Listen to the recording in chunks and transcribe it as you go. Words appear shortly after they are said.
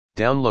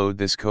Download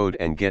this code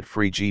and get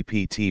free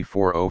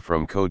GPT-4o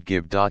from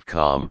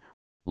codegive.com,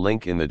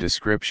 link in the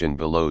description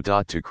below.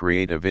 To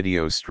create a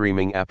video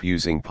streaming app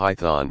using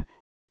Python,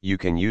 you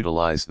can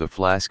utilize the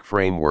Flask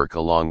framework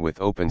along with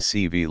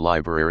opencv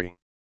library.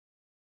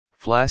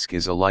 Flask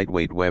is a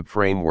lightweight web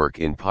framework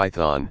in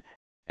Python,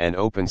 and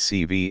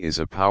opencv is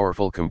a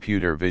powerful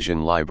computer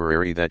vision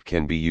library that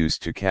can be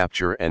used to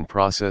capture and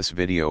process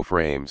video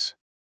frames.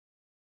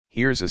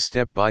 Here's a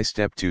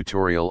step-by-step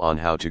tutorial on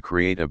how to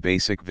create a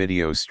basic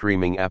video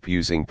streaming app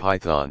using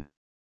Python.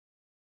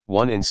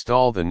 1.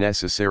 Install the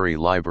necessary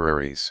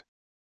libraries.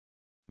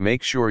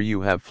 Make sure you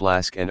have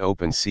Flask and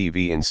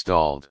opencv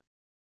installed.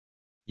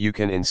 You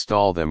can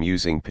install them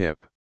using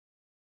pip.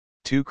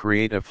 2.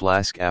 Create a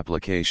Flask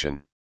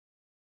application.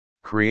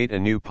 Create a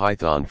new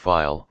Python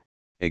file,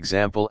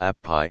 example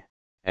app.py,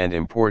 and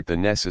import the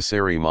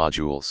necessary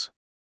modules.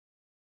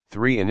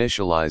 3.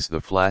 Initialize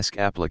the Flask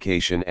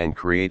application and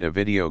create a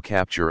video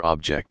capture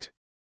object.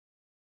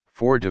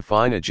 4.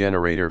 Define a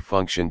generator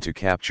function to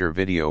capture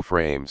video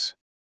frames.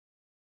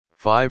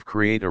 5.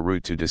 Create a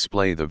route to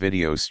display the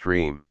video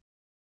stream.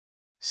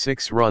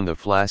 6. Run the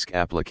Flask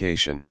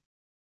application.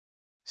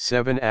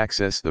 7.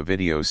 Access the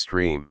video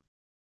stream.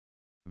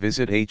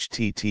 Visit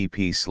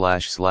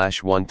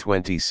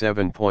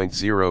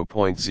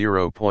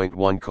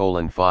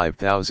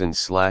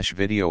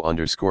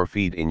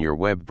http://127.0.0.1:5000/video_feed in your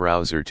web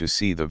browser to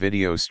see the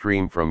video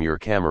stream from your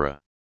camera.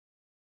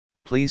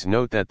 Please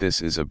note that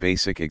this is a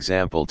basic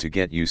example to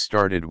get you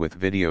started with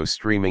video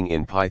streaming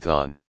in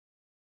Python.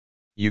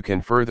 You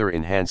can further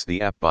enhance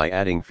the app by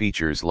adding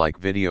features like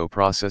video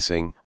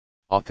processing,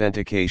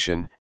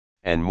 authentication,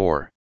 and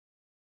more.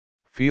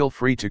 Feel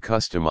free to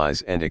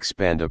customize and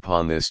expand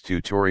upon this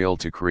tutorial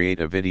to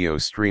create a video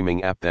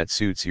streaming app that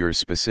suits your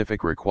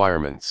specific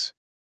requirements.